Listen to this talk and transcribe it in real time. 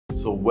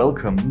So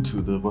welcome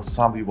to the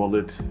Wasabi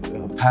wallet,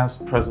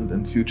 past, present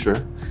and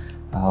future.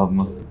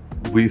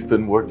 We've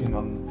been working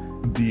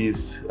on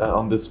this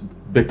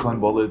Bitcoin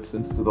wallet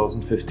since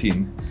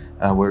 2015,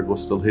 where it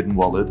was still hidden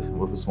wallet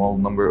with a small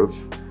number of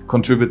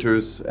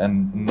contributors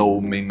and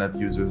no mainnet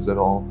users at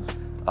all.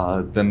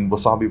 Then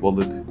Wasabi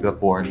wallet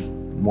got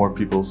born, more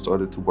people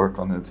started to work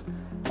on it,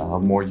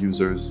 more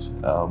users,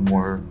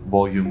 more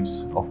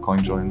volumes of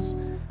coin joins,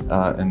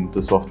 and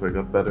the software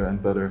got better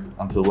and better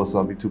until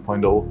Wasabi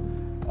 2.0.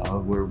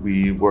 Where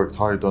we worked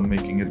hard on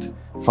making it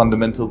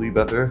fundamentally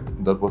better.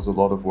 That was a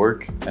lot of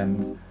work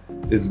and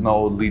is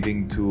now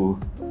leading to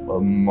a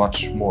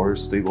much more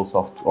stable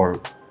software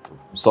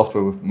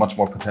with much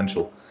more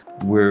potential.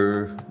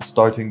 We're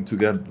starting to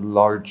get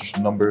large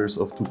numbers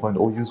of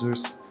 2.0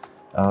 users,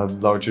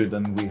 larger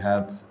than we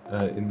had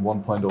in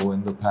 1.0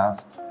 in the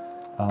past,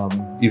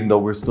 even though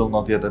we're still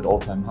not yet at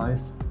all-time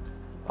highs,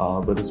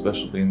 but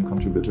especially in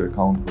contributor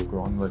account, we're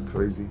growing like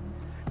crazy.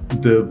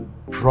 The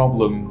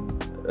problem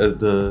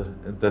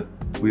that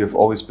we have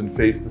always been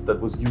faced is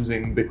that was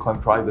using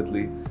Bitcoin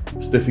privately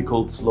is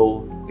difficult,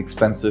 slow,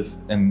 expensive,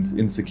 and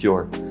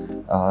insecure.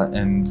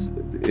 And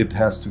it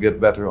has to get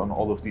better on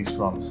all of these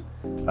fronts.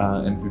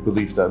 And we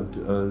believe that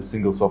a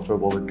single software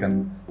wallet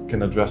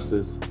can address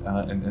this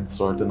and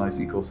start a nice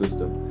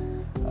ecosystem.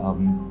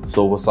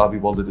 So Wasabi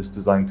wallet is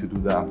designed to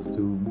do that,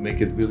 to make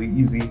it really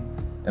easy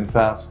and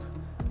fast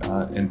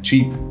and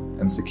cheap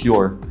and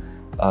secure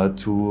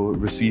to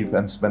receive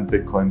and spend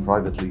Bitcoin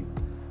privately.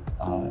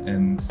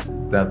 And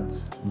that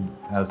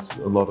has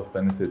a lot of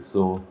benefits.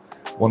 So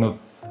one of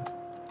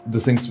the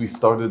things we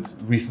started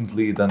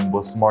recently then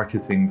was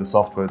marketing the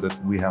software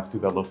that we have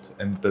developed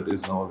and that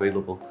is now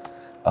available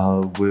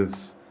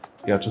with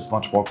just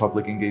much more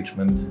public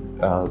engagement,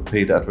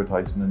 paid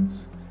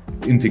advertisements,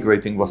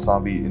 integrating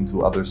Wasabi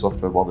into other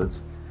software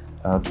wallets,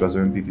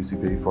 Trezor and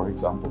BTC Pay, for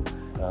example,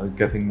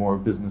 getting more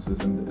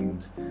businesses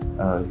and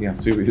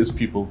serious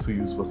people to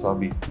use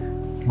Wasabi.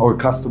 Our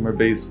customer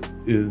base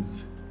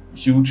is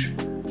huge.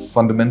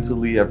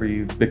 Fundamentally,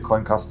 every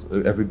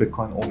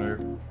Bitcoin owner,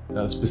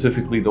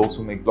 specifically those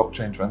who make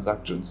blockchain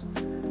transactions,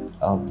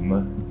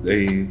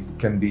 they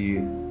can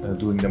be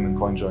doing them in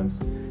coin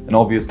joins, and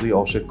obviously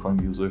all shitcoin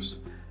users.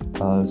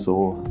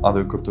 So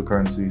other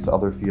cryptocurrencies,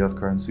 other fiat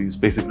currencies,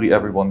 basically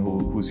everyone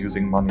who's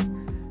using money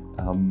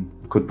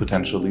could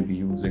potentially be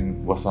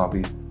using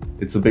Wasabi.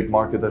 It's a big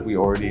market that we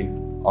already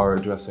are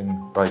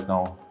addressing right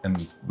now,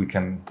 and we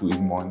can do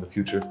even more in the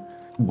future.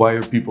 Why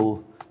are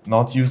people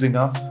not using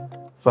us?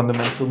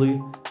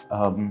 Fundamentally,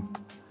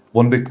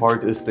 one big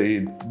part is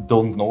they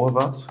don't know of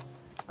us.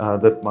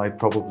 That might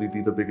probably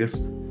be the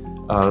biggest.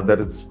 That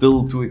it's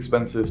still too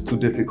expensive, too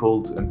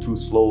difficult, and too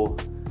slow,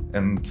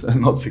 and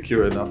not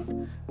secure enough.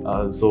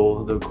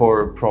 So the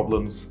core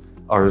problems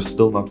are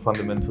still not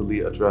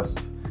fundamentally addressed.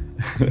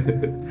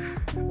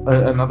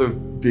 Another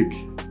big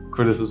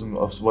criticism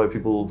of why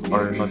people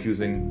are not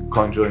using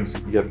coin joins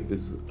yet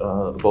is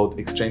about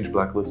exchange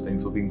blacklisting,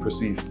 so being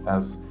perceived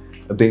as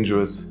a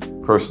dangerous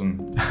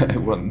person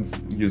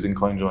once using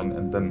CoinJoin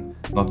and then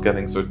not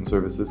getting certain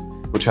services,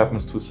 which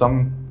happens to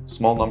some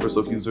small numbers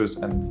of users,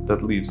 and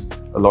that leaves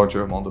a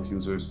larger amount of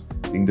users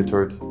being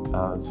deterred.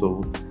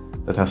 So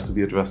that has to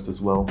be addressed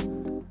as well.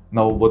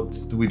 Now, what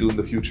do we do in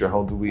the future?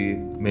 How do we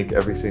make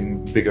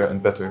everything bigger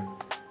and better?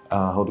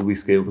 How do we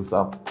scale this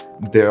up?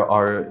 There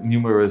are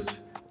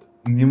numerous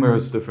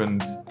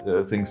different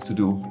things to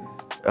do.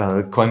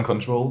 Coin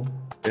control,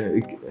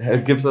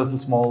 it gives us a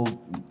small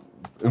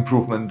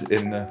improvement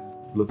in,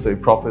 let's say,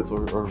 profits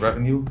or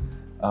revenue,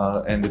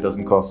 and it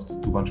doesn't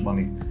cost too much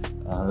money.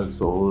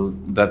 So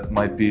that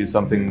might be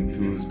something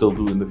to still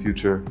do in the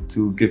future,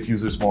 to give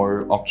users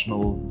more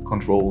optional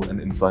control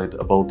and insight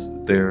about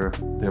their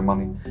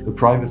money. The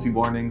privacy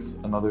warnings,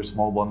 another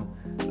small one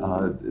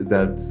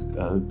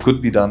that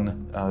could be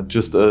done.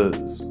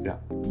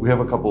 We have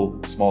a couple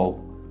small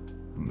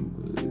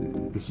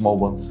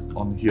ones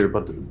on here,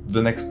 but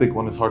the next big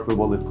one is hardware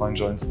wallet coin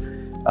joins.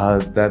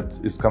 That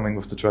is coming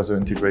with the Trezor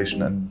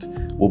integration and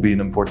will be an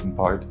important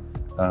part.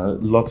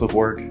 Lots of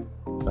work,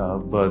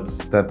 but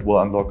that will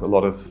unlock a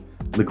lot of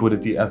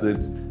liquidity as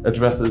it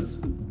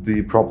addresses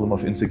the problem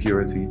of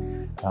insecurity.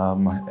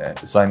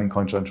 Signing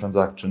CoinJoin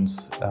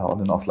transactions on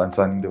an offline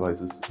signing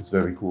device is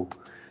very cool.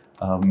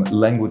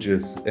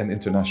 Languages and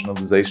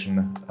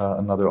internationalization,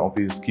 another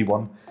obvious key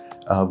one,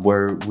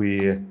 where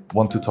we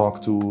want to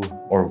talk to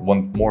or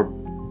want more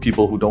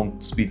people who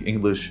don't speak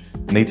English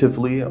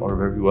natively or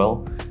very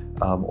well,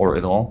 or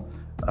at all,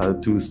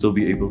 to still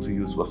be able to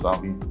use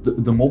Wasabi.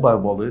 The mobile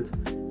wallet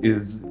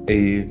is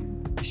a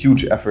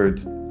huge effort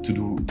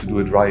to do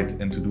it right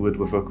and to do it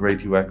with a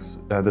great UX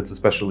that's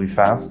especially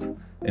fast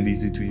and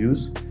easy to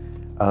use.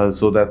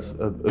 So that's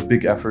a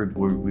big effort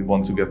we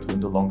want to get to in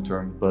the long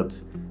term, but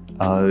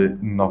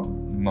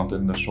not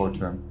in the short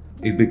term.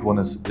 A big one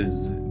is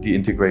the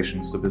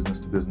integrations, the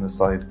business-to-business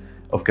side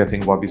of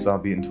getting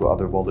Wasabi into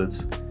other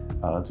wallets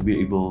to be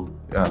able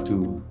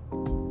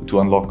to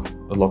unlock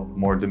a lot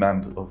more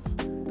demand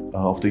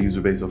of the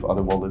user base of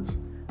other wallets.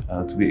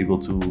 to be able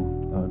to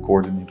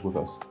coordinate with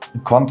us.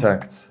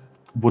 Contacts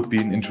would be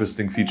an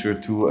interesting feature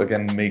to,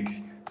 again,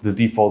 make the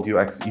default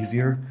UX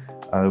easier.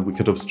 We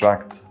could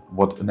abstract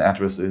what an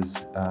address is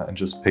and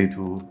just pay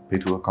to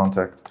a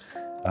contact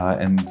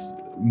and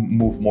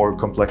move more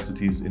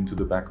complexities into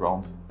the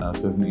background to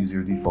have an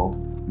easier default.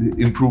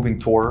 Improving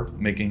Tor,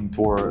 making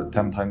Tor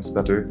 10 times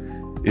better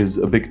is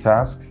a big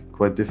task,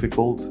 quite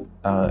difficult,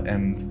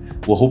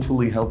 and will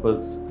hopefully help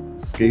us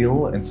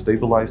scale and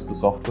stabilize the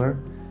software.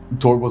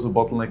 Tor was a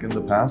bottleneck in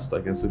the past. I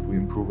guess if we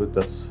improve it,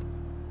 that's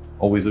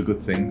always a good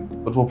thing,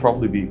 but will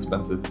probably be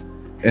expensive.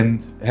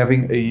 And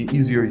having a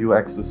easier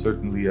UX is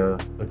certainly a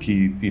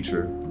key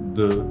feature.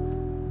 The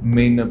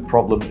main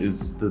problem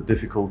is the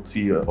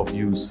difficulty of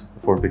use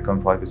for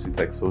Bitcoin privacy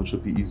tech, so it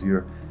should be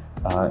easier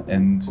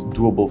and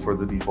doable for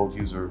the default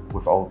user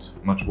without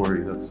much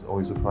worry. That's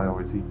always a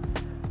priority.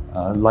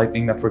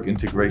 Lightning Network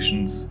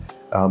integrations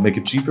make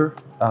it cheaper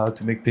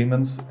to make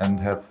payments and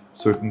have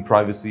certain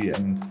privacy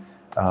and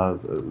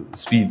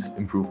speed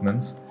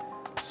improvements.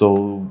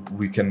 So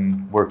we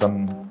can work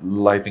on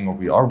Lightning, or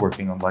we are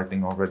working on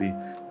Lightning already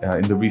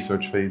in the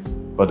research phase,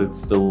 but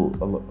it's still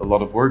a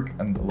lot of work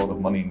and a lot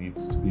of money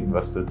needs to be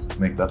invested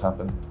to make that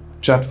happen.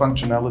 Chat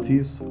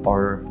functionalities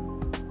are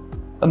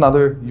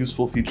another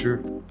useful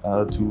feature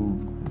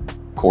to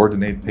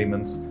coordinate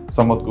payments.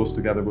 Somewhat goes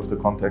together with the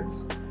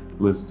contacts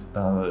list,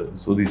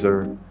 so these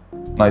are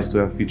nice to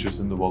have features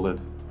in the wallet.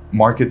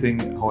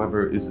 Marketing,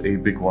 however, is a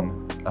big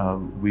one.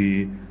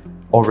 We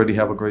already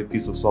have a great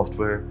piece of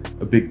software.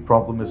 A big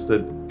problem is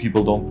that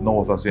people don't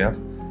know of us yet,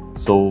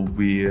 so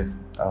we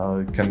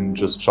can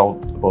just shout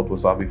about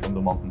Wasabi from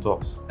the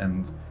mountaintops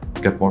and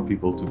get more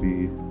people to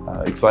be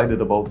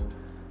excited about,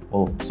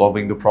 well,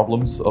 solving the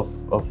problems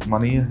of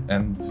money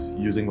and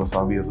using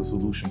Wasabi as a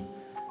solution.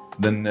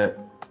 Then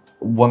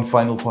one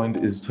final point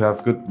is to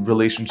have good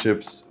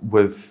relationships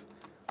with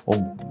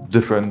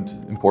different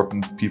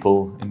important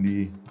people in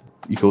the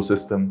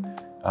ecosystem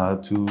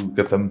to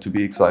get them to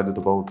be excited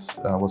about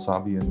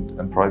Wasabi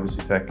and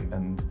privacy tech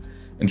and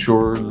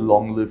ensure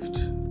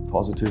long-lived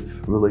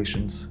positive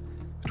relations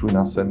between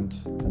us and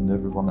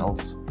everyone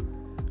else.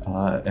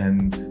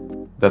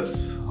 And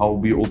that's how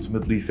we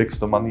ultimately fix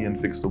the money and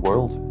fix the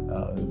world,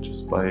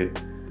 just by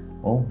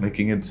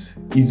making it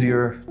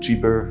easier,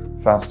 cheaper,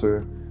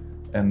 faster,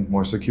 and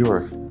more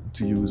secure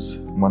to use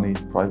money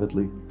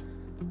privately.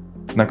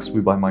 Next, we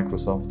buy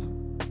Microsoft,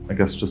 I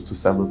guess just to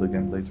sell it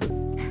again later.